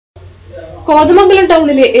കോതമംഗലം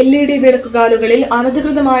ടൗണിലെ LED വിളക്കുകാലുകളിൽ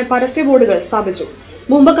അനധികൃതമായ പരസ്യ ബോർഡുകൾ സ്ഥാപിച്ചു.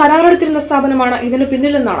 മുമ്പ് കരാറെടുത്തിരുന്ന സ്ഥാപനമാണ് ഇതിനു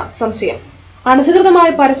പിന്നിലെന്നാണ് സംശയം. അനധികൃതമായ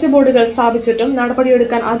പരസ്യ ബോർഡുകൾ സ്ഥാപിച്ചിട്ടും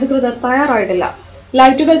നടപടിയെടുക്കാൻ അധികൃതർ തയ്യാറായിട്ടില്ല.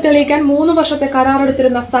 ലൈറ്റുകൾ തെളിയിക്കാൻ 3 വർഷത്തെ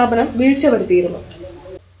കരാറെടുത്തിരുന്ന സ്ഥാപനം വീഴ്ച വരുത്തിയിരുന്നു.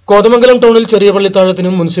 കോതമംഗലം ടൗണിൽ ചെറിയ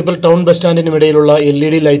പള്ളിത്താഴത്തിനും മുനിസിപ്പൽ ടൗൺ ബസ് സ്റ്റാൻഡിനും ഇടയിലുള്ള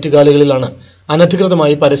LED ലൈറ്റ് കാലുകളിലാണ്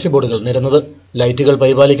അനധികൃതമായി പരസ്യ ബോർഡുകൾ നിരന്നത്. ലൈറ്റുകൾ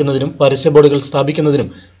പരിപാലിക്കുന്നതിനും പരസ്യ ബോർഡുകൾ സ്ഥാപിക്കുന്നതിനും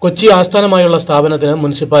കൊച്ചി ആസ്ഥാനമായുള്ള സ്ഥാപനത്തിന്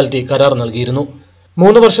മുനിസിപ്പാലിറ്റി കരാർ നൽകിയിരുന്നു.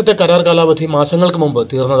 3 വർഷത്തെ കരാർ കാലാവധി മാസങ്ങൾക്ക് മുമ്പ്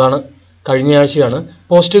തീർന്നതാണ്. കഴിഞ്ഞയാഴ്ചയാണ്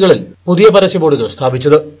പോസ്റ്റുകളിൽ പുതിയ പരസ്യ ബോർഡുകൾ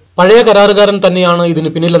സ്ഥാപിച്ചത്. പഴയ കരാറുകാരൻ തന്നെയാണ് ഇതിന്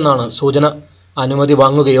പിന്നിലെന്നാണ് സൂചന. അനുമതി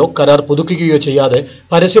വാങ്ങുകയോ കരാർ പുതുക്കുകയോ ചെയ്യാതെ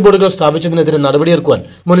പരസ്യ ബോർഡുകൾ സ്ഥാപിച്ചതിനെതിരെ നടപടിയെടുക്കുവാൻ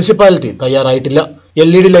മുനിസിപ്പാലിറ്റി തയ്യാറായിട്ടില്ല.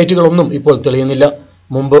 LED ലൈറ്റുകളൊന്നും ഇപ്പോൾ തെളിയുന്നില്ല.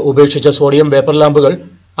 മുമ്പ് ഉപേക്ഷിച്ച സോഡിയം വേപ്പർ ലാമ്പുകൾ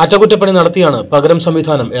അറ്റകുറ്റപ്പണി നടത്തിയാണ് പകരം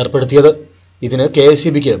സംവിധാനം ഏർപ്പെടുത്തിയത്. ഇതിന്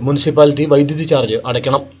KSEBിക്ക് മുനിസിപ്പാലിറ്റി വൈദ്യുതി ചാർജ്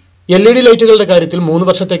അടയ്ക്കണം. LED ലൈറ്റുകളുടെ കാര്യത്തിൽ 3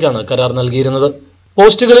 വർഷത്തേക്കാണ് കരാർ നൽകിയിരുന്നത്.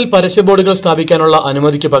 പോസ്റ്റുകളിൽ പരസ്യ ബോർഡുകൾ സ്ഥാപിക്കാനുള്ള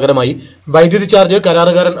അനുമതിക്ക് പകരമായി വൈദ്യുതി ചാർജ്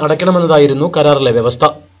കരാറുകാരൻ അടയ്ക്കണമെന്നതായിരുന്നു കരാറിലെ വ്യവസ്ഥ.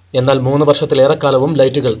 എന്നാൽ 3 വർഷത്തിലേറെക്കാലവും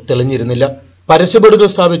ലൈറ്റുകൾ തെളിഞ്ഞിരുന്നില്ല. പരസ്യ ബോർഡുകൾ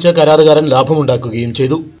സ്ഥാപിച്ച് കരാറുകാരൻ ലാഭമുണ്ടാക്കുകയും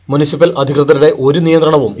ചെയ്തു. മുനിസിപ്പൽ അധികൃതരുടെ ഒരു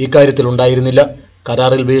നിയന്ത്രണവും ഇക്കാര്യത്തിൽ ഉണ്ടായിരുന്നില്ല.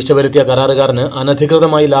 കരാറിൽ വീഴ്ച വരുത്തിയ കരാറുകാരന്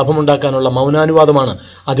അനധികൃതമായി ലാഭമുണ്ടാക്കാനുള്ള മൗനാനുവാദമാണ്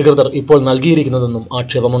അധികൃതർ ഇപ്പോൾ നൽകിയിരിക്കുന്നതെന്നും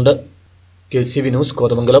ആക്ഷേപമുണ്ട്. KCB news,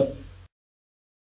 Kothamangalam.